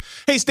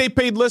Hey, Stay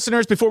Paid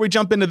listeners, before we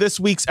jump into this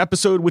week's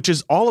episode, which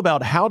is all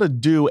about how to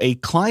do a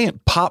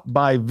client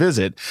pop-by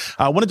visit,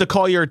 I wanted to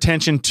call your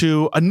attention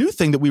to a new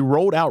thing that we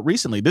rolled out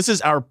recently. This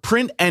is our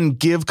Print and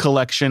Give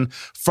collection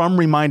from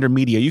Reminder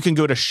Media. You can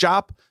go to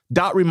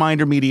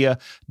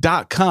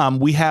shop.remindermedia.com.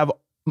 We have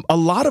a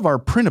lot of our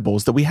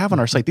printables that we have on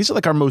our site. These are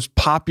like our most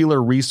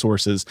popular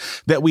resources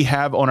that we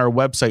have on our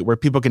website where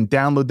people can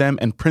download them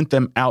and print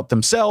them out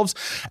themselves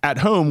at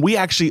home. We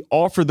actually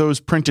offer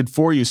those printed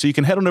for you. So you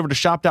can head on over to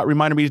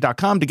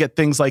shop.remindermedia.com to get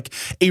things like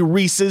a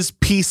Reese's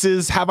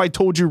Pieces. Have I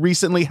told you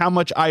recently how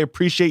much I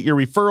appreciate your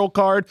referral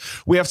card?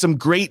 We have some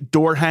great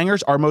door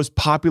hangers. Our most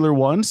popular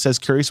one says,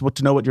 curious what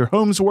to know what your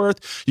home's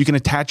worth. You can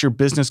attach your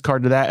business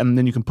card to that, and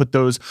then you can put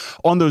those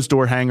on those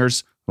door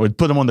hangers, or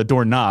put them on the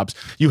door knobs.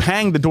 You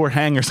hang the door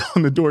hangers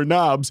on the door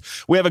knobs.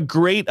 We have a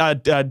great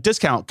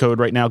discount code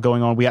right now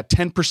going on. We got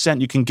 10%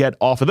 you can get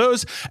off of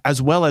those,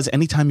 as well as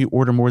anytime you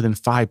order more than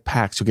 5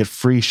 packs, you'll get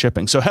free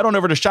shipping. So head on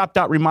over to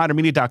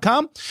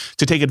shop.remindermedia.com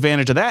to take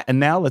advantage of that. And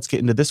now let's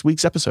get into this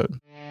week's episode.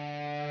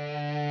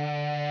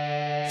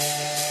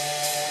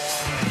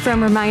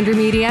 From Reminder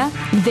Media,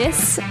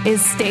 this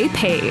is Stay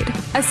Paid,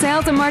 a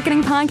sales and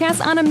marketing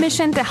podcast on a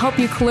mission to help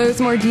you close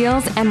more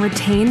deals and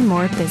retain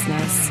more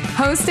business.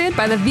 Hosted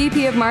by the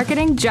VP of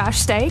Marketing,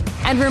 Josh Steik,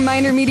 and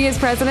Reminder Media's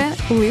president,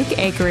 Luke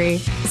Acree.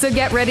 So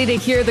get ready to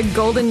hear the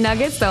golden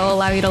nuggets that will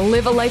allow you to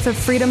live a life of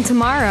freedom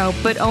tomorrow,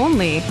 but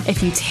only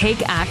if you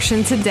take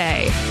action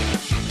today.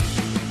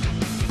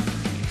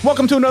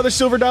 Welcome to another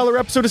Silver Dollar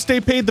episode of Stay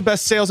Paid, the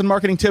best sales and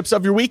marketing tips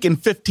of your week in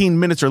 15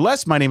 minutes or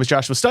less. My name is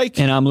Joshua Steik.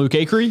 And I'm Luke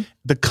Acree.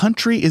 The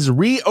country is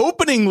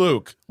reopening,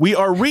 Luke. We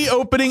are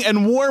reopening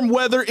and warm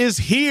weather is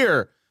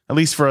here, at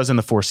least for us in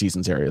the Four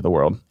Seasons area of the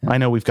world. I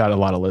know we've got a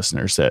lot of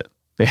listeners that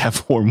they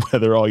have warm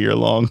weather all year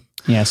long.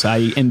 Yes,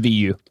 I envy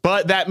you.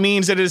 But that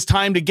means that it is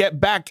time to get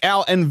back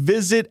out and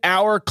visit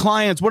our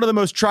clients. One of the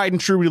most tried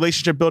and true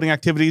relationship building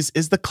activities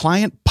is the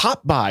client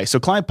pop-by. So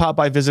client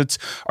pop-by visits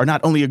are not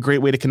only a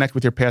great way to connect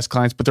with your past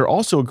clients, but they're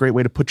also a great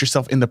way to put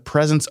yourself in the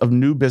presence of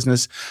new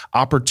business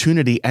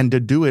opportunity and to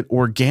do it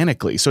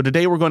organically. So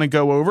today we're going to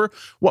go over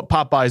what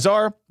pop-bys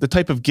are, the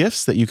type of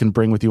gifts that you can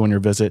bring with you on your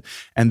visit,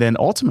 and then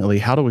ultimately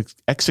how to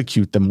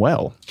execute them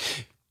well.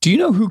 Do you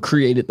know who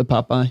created the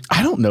pop-by?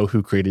 I don't know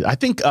who created it. I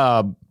think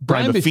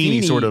Brian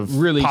Buffini sort of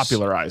really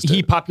popularized it.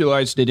 He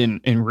popularized it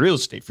in real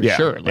estate for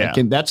sure.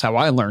 And that's how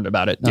I learned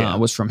about it,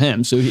 was from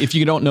him. So if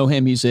you don't know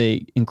him, he's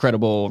a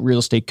incredible real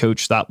estate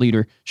coach, thought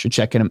leader. Should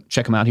check him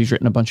out. He's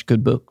written a bunch of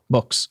good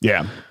books.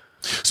 Yeah.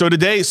 So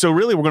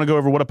really we're going to go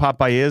over what a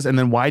pop-by is and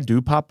then why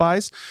do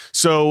pop-bys.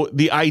 So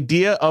the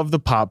idea of the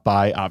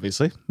pop-by,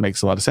 obviously,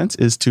 makes a lot of sense,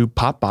 is to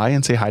pop by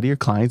and say hi to your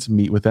clients,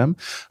 meet with them.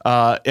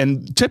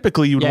 And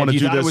typically you would want to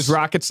do this. It was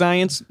rocket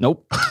science?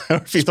 Nope.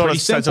 If you thought it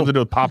had something to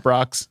do with pop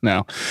rocks?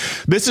 No.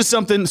 This is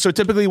something, so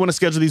typically you want to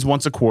schedule these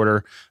once a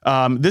quarter.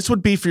 This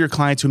would be for your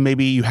clients who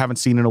maybe you haven't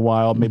seen in a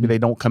while. Maybe they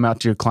don't come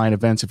out to your client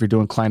events if you're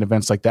doing client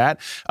events like that.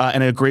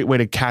 And a great way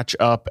to catch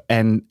up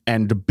and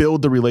to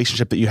build the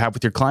relationship that you have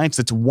with your clients.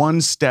 It's one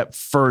step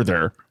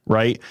further,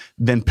 right,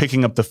 than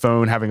picking up the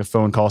phone, having a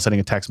phone call, sending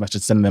a text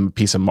message, sending them a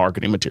piece of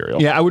marketing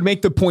material. Yeah, I would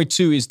make the point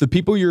too, is the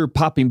people you're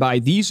popping by,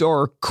 these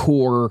are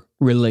core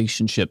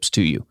relationships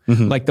to you.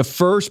 Mm-hmm. Like the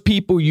first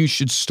people you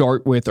should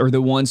start with are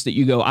the ones that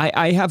you go,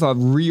 I have a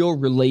real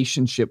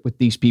relationship with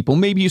these people.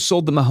 Maybe you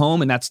sold them a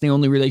home and that's the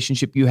only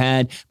relationship you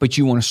had, but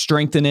you want to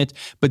strengthen it.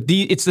 But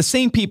it's the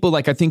same people.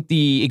 Like I think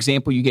the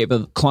example you gave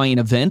of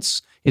client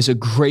events is a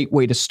great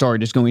way to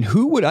start, is going,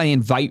 who would I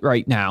invite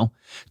right now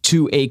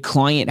to a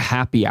client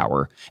happy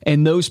hour?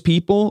 And those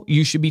people,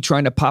 you should be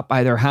trying to pop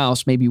by their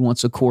house maybe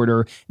once a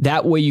quarter.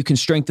 That way you can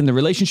strengthen the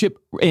relationship.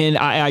 And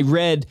I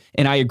read,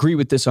 and I agree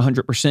with this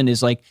 100%,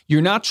 is like,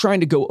 you're not trying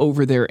to go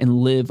over there and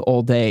live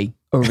all day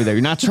over there.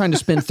 You're not trying to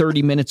spend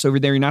 30 minutes over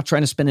there. You're not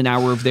trying to spend an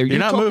hour over there. You're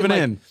not moving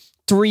in.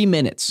 3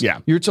 minutes. Yeah.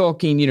 You're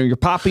talking, you're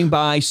popping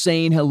by,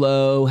 saying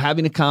hello,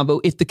 having a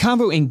convo. If the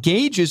convo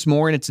engages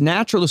more and it's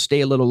natural to stay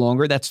a little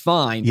longer, that's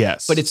fine.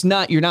 Yes. But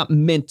you're not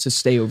meant to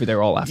stay over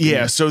there all afternoon.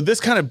 Yeah. So this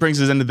kind of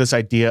brings us into this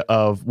idea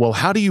of, well,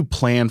 how do you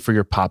plan for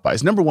your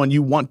pop-bys? Number one,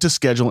 you want to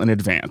schedule in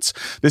advance.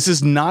 This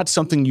is not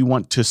something you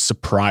want to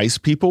surprise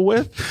people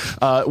with.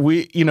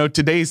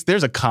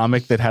 There's a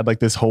comic that had like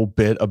this whole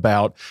bit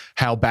about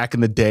how back in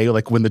the day,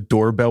 like when the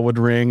doorbell would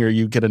ring or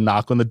you get a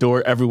knock on the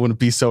door, everyone would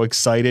be so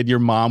excited. Your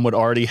mom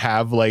would already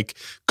have like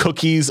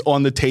cookies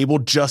on the table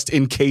just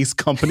in case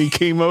company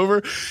came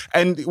over,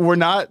 and we're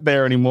not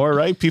there anymore,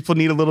 right? People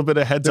need a little bit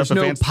of heads up.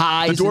 There's no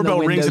pies. The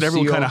doorbell rings and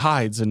everyone kind of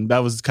hides, and that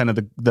was kind of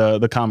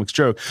the comic's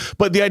joke.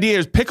 But the idea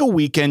is pick a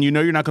weekend.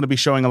 You're not going to be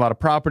showing a lot of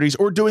properties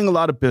or doing a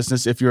lot of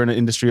business if you're in an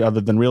industry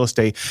other than real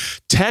estate.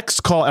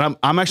 Text, call, and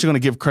I'm actually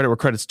going to give credit where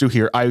credit's due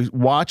here. I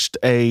watched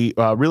a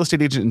real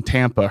estate agent in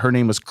Tampa. Her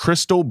name was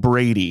Crystal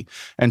Brady,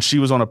 and she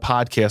was on a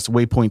podcast,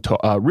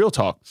 Waypoint Real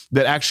Talk,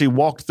 that actually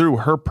walked through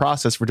her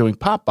process for doing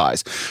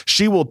pop-bys.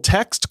 She will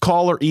text,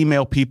 call, or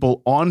email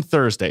people on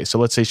Thursday. So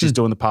let's say she's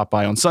doing the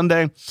pop-by on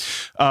Sunday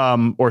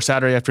or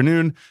Saturday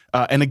afternoon.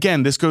 And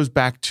again, this goes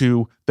back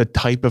to the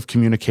type of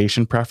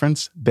communication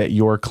preference that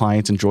your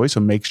clients enjoy. So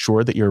make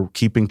sure that you're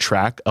keeping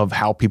track of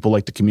how people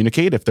like to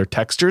communicate. If they're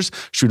texters,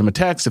 shoot them a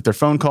text. If they're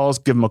phone calls,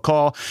 give them a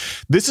call.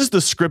 This is the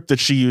script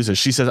that she uses.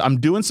 She says, I'm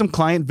doing some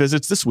client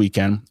visits this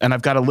weekend, and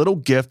I've got a little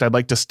gift I'd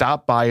like to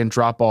stop by and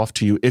drop off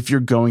to you if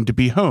you're going to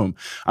be home.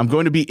 I'm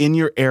going to be in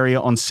your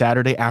area on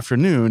Saturday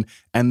afternoon,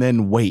 and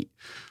then wait.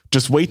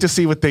 Just wait to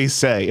see what they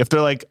say. If they're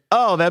like,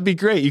 oh, that'd be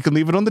great, you can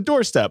leave it on the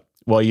doorstep.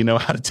 Well, you know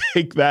how to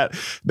take that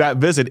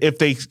visit. If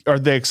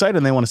they're excited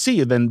and they want to see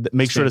you, then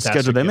make sure to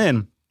schedule them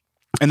in.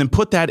 And then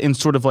put that in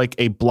sort of like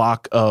a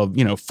block of,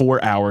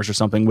 4 hours or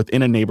something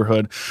within a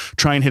neighborhood.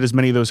 Try and hit as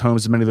many of those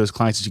homes, as many of those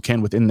clients as you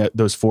can within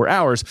those 4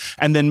 hours.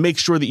 And then make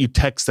sure that you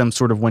text them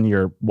sort of when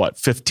you're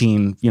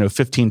 15,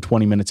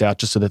 20 minutes out,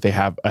 just so that they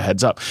have a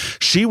heads up.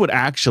 She would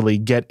actually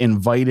get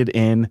invited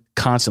in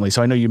constantly.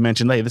 So I know you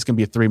mentioned, hey, this can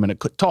be a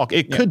 3-minute talk.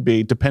 It could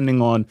be,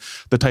 depending on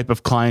the type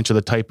of clients or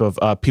the type of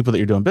people that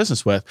you're doing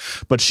business with.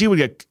 But she would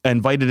get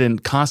invited in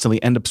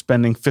constantly, end up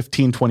spending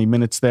 15, 20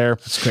 minutes there.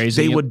 That's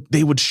crazy.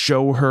 They would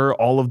show her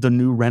all of the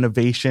new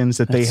renovations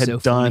that they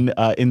had done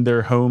in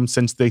their home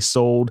since they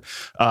sold.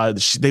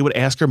 They would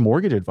ask her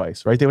mortgage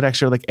advice, right? They would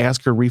actually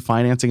ask her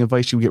refinancing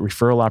advice. She would get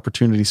referral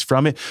opportunities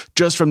from it,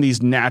 just from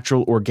these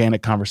natural,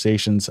 organic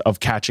conversations of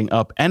catching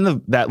up.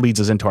 And that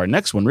leads us into our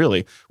next one,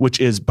 really, which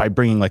is by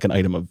bringing like an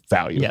item of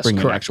value,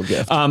 bringing an actual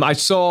gift.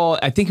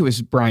 I think it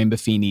was Brian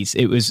Buffini's.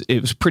 It was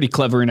pretty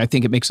clever, and I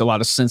think it makes a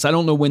lot of sense. I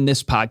don't know when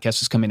this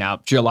podcast is coming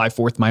out. July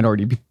 4th might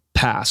already be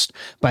passed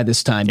by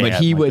this time, but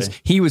he was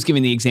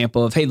giving the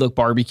example of, hey, look,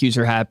 barbecues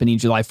are happening.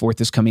 July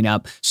 4th is coming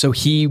up. So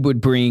he would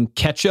bring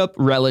ketchup,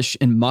 relish,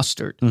 and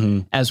mustard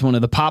as one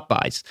of the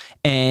Popeyes.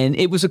 And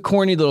it was a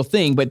corny little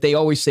thing, but they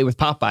always say with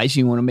Popeyes,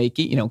 you want to make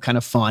it, kind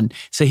of fun.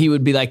 So he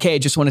would be like, hey, I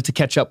just wanted to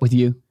catch up with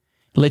you.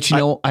 Let you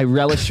know I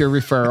relish your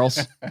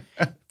referrals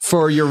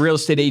for your real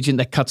estate agent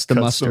that cuts the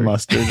mustard.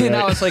 Right. And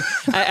I was like,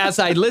 as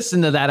I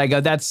listened to that, I go,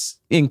 that's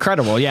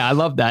incredible. Yeah, I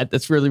love that.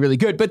 That's really, really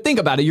good. But think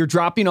about it. You're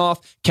dropping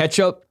off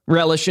ketchup,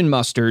 relish, and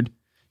mustard.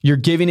 You're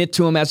giving it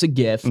to them as a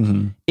gift.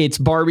 It's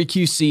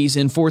barbecue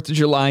season. 4th of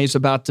July is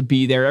about to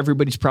be there.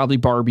 Everybody's probably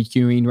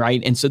barbecuing,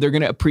 right? And so they're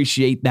going to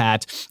appreciate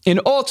that.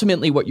 And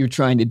ultimately what you're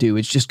trying to do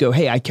is just go,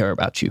 hey, I care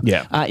about you.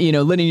 Yeah.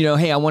 Letting you know,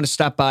 hey, I want to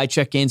stop by,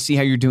 check in, see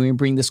how you're doing,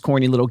 bring this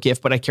corny little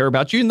gift, but I care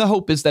about you. And the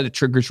hope is that it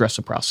triggers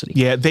reciprocity.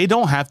 Yeah, they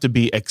don't have to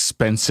be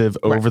expensive,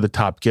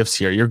 over-the-top gifts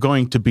here. You're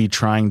going to be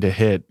trying to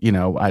hit,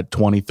 at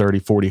 20, 30,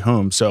 40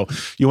 homes. So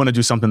you want to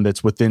do something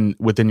that's within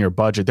your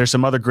budget. There's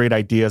some other great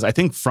ideas, I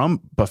think,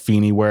 from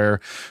Buffini,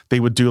 where they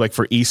would do, like,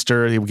 for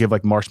Easter, they would give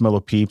like marshmallow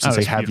peeps and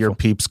say, have your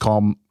peeps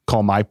call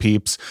my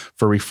peeps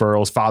for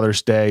referrals.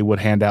 Father's Day would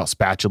hand out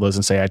spatulas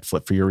and say, I'd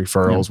flip for your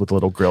referrals with a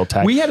little grill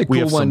tag. We had a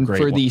cool one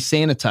for the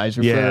sanitizer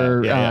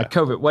for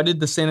COVID. What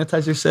did the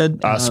sanitizer said?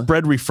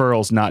 Spread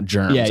referrals, not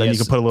germs. And you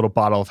can put a little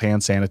bottle of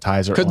hand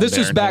sanitizer on this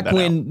was back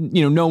when,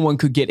 no one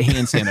could get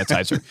hand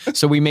sanitizer.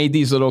 So we made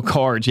these little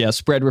cards. Yeah.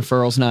 Spread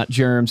referrals, not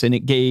germs. And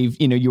it gave,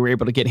 you were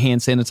able to get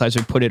hand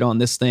sanitizer, put it on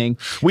this thing.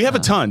 We have a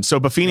ton. So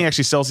Buffini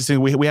actually sells these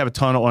things. We have a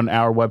ton on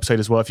our website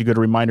as well. If you go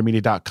to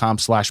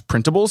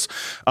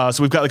remindermedia.com/printables.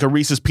 So we've got like a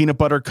Reese's peanut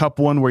butter cup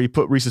one where you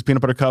put Reese's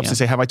peanut butter cups and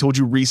say, have I told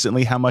you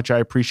recently how much I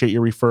appreciate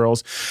your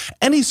referrals?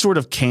 Any sort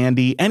of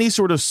candy, any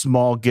sort of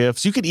small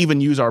gifts. You could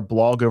even use our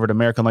blog over at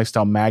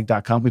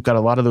AmericanLifestyleMag.com. We've got a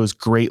lot of those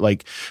great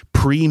like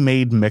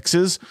pre-made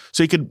mixes.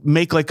 So you could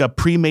make like a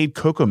pre-made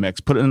cocoa mix,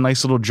 put it in a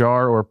nice little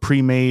jar, or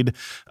pre-made,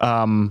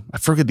 I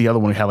forget the other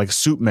one we had, like a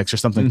soup mix or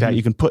something like that.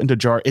 You can put into a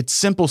jar. It's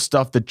simple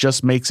stuff that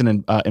just makes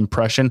an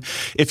impression.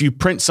 If you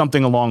print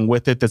something along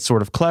with it that's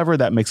sort of clever,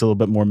 that makes it a little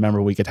bit more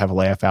memorable. We could have a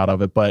laugh out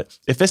of it. But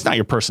if that's not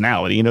your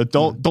personality,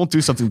 don't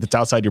do something that's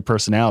outside your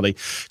personality.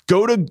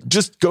 Go to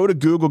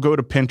Google, go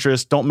to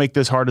Pinterest. Don't make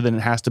this harder than it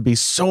has to be.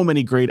 So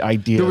many great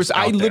ideas.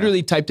 I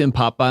literally typed in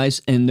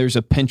Popeyes, and there's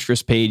a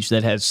Pinterest page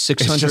that has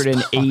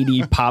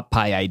 680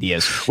 Popeye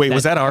ideas. Wait,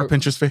 was that our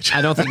Pinterest page?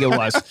 I don't think it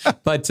was,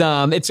 but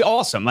it's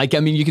awesome.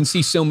 You can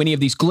see so many of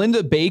these.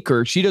 Glenda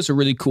Baker, she does a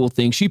really cool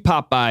thing. She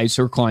Popeyes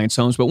her clients'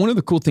 homes, but one of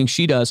the cool things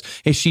she does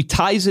is she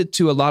ties it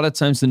to a lot of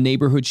times the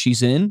neighborhood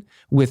she's in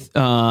with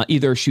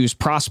either she was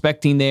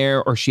prospecting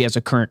there or she has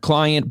a current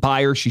client,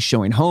 buyer she's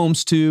showing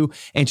homes to,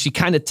 and she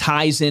kind of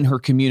ties in her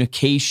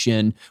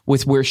communication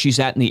with where she's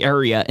at in the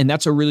area. And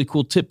that's a really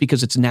cool tip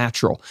because it's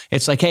natural.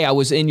 It's like, hey, I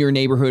was in your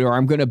neighborhood, or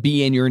I'm going to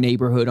be in your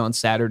neighborhood on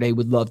Saturday,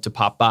 would love to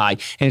pop by.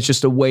 And it's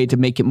just a way to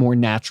make it more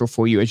natural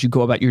for you as you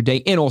go about your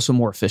day, and also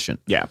more efficient.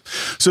 Yeah.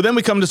 So then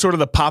we come to sort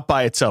of the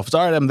Popeye itself. It's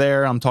all right, I'm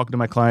there, I'm talking to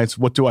my clients.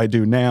 What do I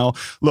do now?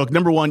 Look,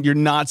 number one, you're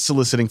not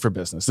soliciting for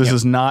business. This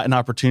is not an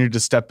opportunity to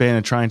step in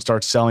and try and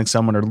start selling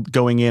someone or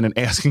going in and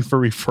asking for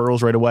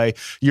referrals right away.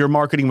 Your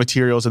marketing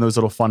materials and those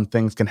little fun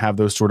things can have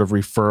those sort of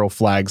referral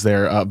flags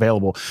there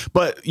available.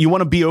 But you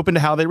want to be open to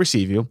how they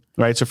receive you,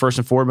 right? So first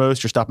and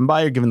foremost, you're stopping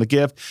by, you're giving the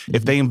gift.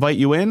 If they invite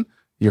you in,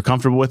 you're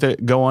comfortable with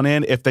it, go on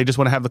in. If they just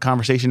want to have the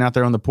conversation out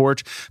there on the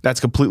porch, that's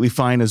completely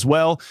fine as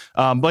well.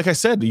 Like I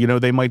said,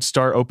 they might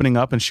start opening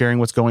up and sharing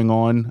what's going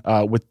on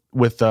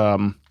with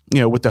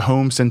with the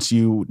home since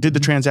you did the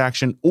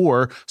transaction,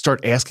 or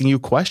start asking you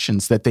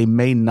questions that they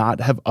may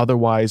not have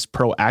otherwise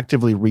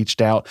proactively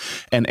reached out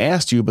and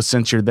asked you. But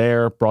since you're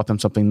there, brought them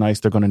something nice,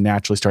 they're going to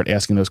naturally start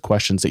asking those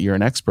questions that you're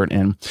an expert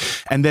in.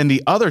 And then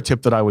the other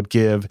tip that I would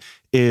give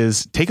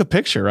is take a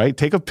picture, right?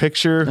 Take a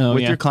picture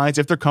with your clients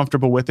if they're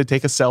comfortable with it.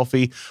 Take a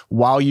selfie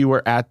while you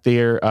were at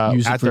their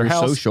house.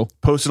 Social.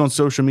 Post it on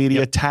social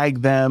media.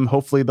 Tag them.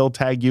 Hopefully they'll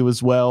tag you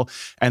as well.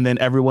 And then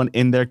everyone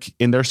in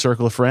their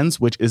circle of friends,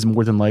 which is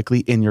more than likely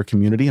in your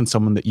community and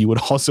someone that you would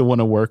also want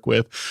to work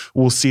with,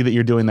 will see that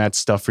you're doing that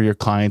stuff for your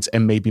clients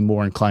and may be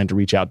more inclined to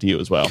reach out to you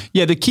as well.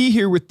 Yeah, the key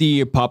here with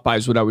the pop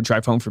buys, what I would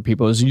drive home for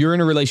people is you're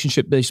in a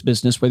relationship-based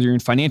business, whether you're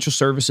in financial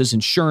services,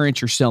 insurance,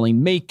 you're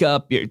selling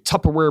makeup,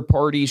 Tupperware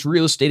parties,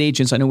 real estate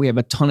agents. I know we have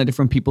a ton of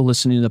different people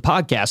listening to the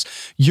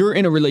podcast. You're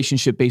in a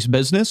relationship-based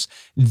business.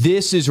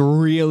 This is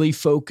really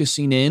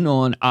focusing in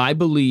on, I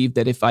believe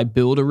that if I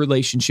build a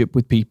relationship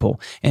with people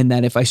and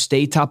that if I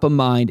stay top of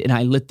mind and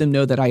I let them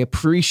know that I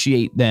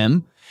appreciate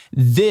them,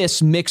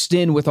 this mixed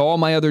in with all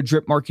my other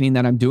drip marketing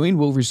that I'm doing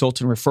will result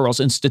in referrals.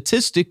 And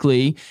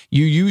statistically,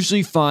 you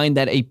usually find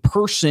that a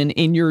person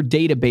in your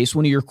database,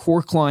 one of your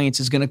core clients,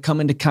 is going to come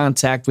into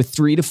contact with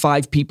 3 to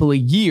 5 people a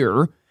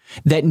year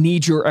that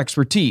need your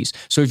expertise.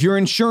 So if you're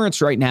insurance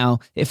right now,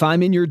 if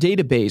I'm in your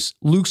database,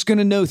 Luke's going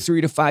to know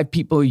 3 to 5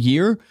 people a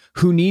year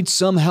who need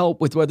some help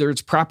with whether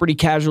it's property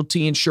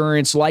casualty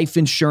insurance, life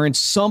insurance,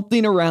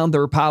 something around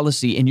their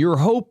policy. And you're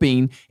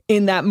hoping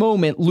in that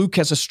moment, Luke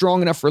has a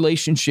strong enough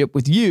relationship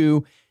with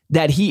you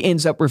that he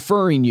ends up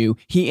referring you,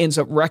 he ends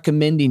up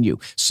recommending you.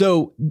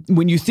 So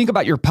when you think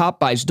about your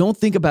pop buys, don't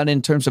think about it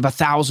in terms of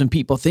 1,000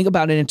 people. Think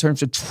about it in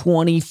terms of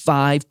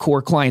 25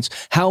 core clients.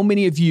 How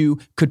many of you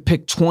could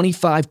pick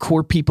 25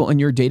 core people in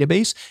your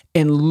database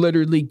and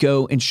literally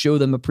go and show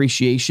them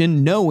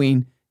appreciation,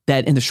 knowing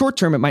that in the short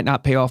term, it might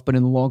not pay off, but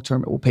in the long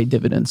term, it will pay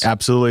dividends.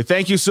 Absolutely.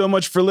 Thank you so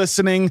much for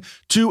listening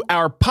to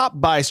our pop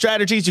buy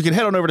strategies. You can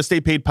head on over to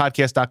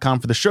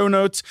staypaidpodcast.com for the show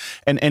notes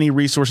and any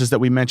resources that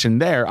we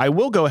mentioned there. I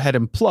will go ahead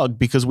and plug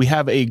because we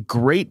have a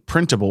great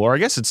printable, or I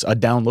guess it's a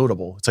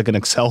downloadable. It's like an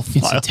Excel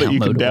file that you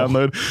can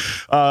download.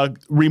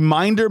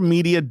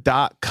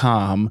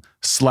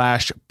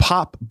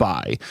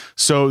 ReminderMedia.com/popbuy.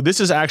 So this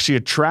is actually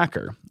a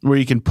tracker where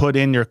you can put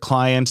in your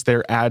clients,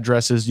 their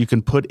addresses. You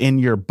can put in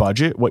your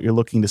budget, what you're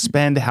looking to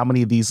spend, how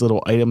many of these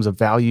little items of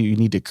value you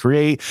need to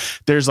create.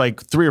 There's like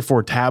 3 or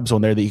 4 tabs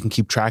on there that you can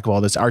keep track of all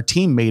this. Our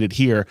team made it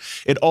here.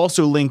 It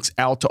also links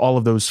out to all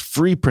of those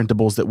free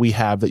printables that we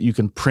have that you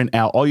can print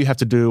out. All you have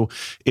to do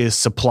is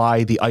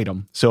supply the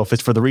item. So if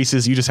it's for the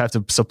Reese's, you just have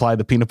to supply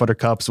the peanut butter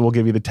cups. We'll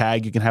give you the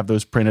tag. You can have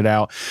those printed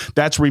out.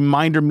 That's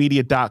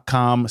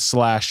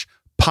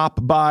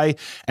ReminderMedia.com/popbuy.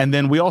 And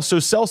then we also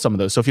sell some of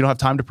those. So if you don't have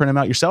time to print them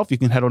out yourself, you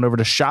can head on over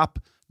to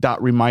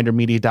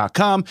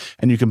shop.remindermedia.com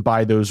and you can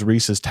buy those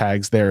Reese's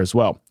tags there as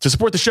well. To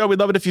support the show, we'd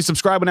love it if you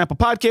subscribe on Apple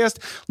Podcast,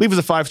 leave us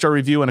a 5-star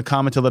review and a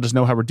comment to let us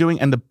know how we're doing.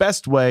 And the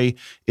best way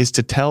is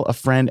to tell a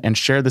friend and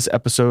share this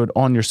episode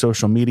on your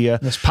social media.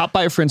 Let's pop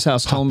by a friend's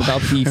house, tell them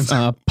about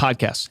the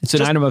podcast. It's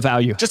an item of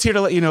value. Just here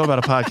to let you know about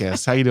a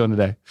podcast. How you doing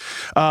today?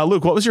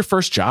 Luke, what was your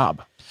first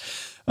job?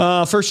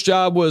 First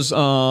job was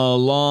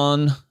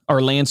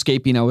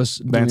landscaping. I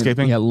was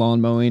landscaping,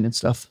 lawn mowing and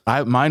stuff.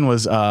 Mine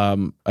was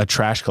a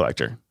trash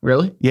collector.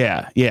 Really?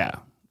 Yeah.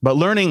 But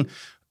learning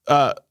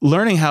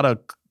how to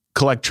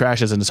collect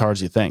trash isn't as hard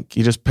as you think.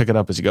 You just pick it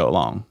up as you go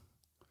along.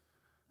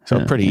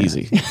 So pretty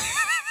easy.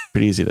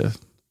 Pretty easy to.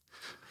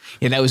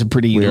 Yeah, that was a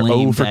pretty We're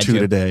lame 0 for 2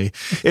 today.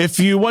 If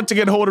you want to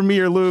get a hold of me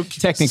or Luke,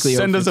 technically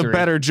send us a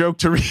better joke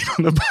to read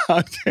on the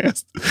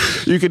podcast.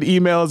 You can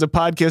email us at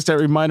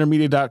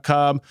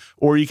podcast@remindermedia.com,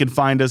 or you can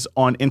find us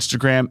on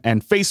Instagram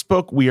and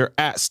Facebook. We are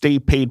at Stay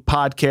Paid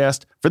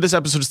Podcast. For this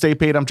episode of Stay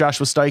Paid, I'm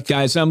Joshua Stike.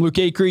 Guys, I'm Luke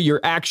Acree. Your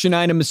action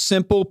item is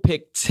simple.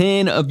 Pick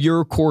 10 of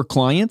your core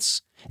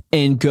clients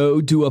and go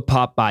do a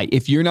pop buy.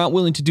 If you're not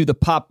willing to do the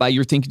pop buy,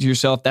 you're thinking to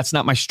yourself, that's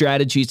not my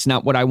strategy. It's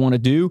not what I want to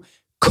do.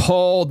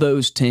 Call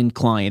those 10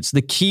 clients.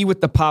 The key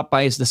with the pop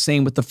buy is the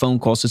same with the phone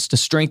calls. It's to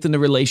strengthen the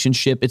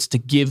relationship. It's to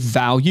give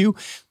value.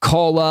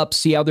 Call up,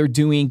 see how they're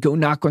doing, go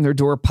knock on their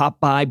door, pop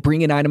by,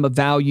 bring an item of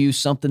value,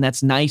 something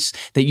that's nice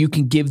that you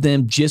can give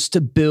them just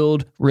to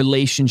build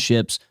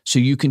relationships so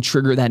you can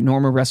trigger that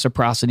normal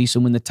reciprocity. So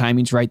when the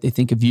timing's right, they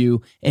think of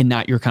you and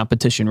not your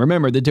competition.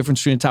 Remember, the difference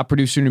between a top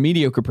producer and a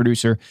mediocre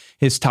producer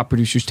is top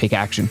producers take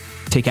action.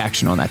 Take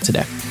action on that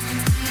today.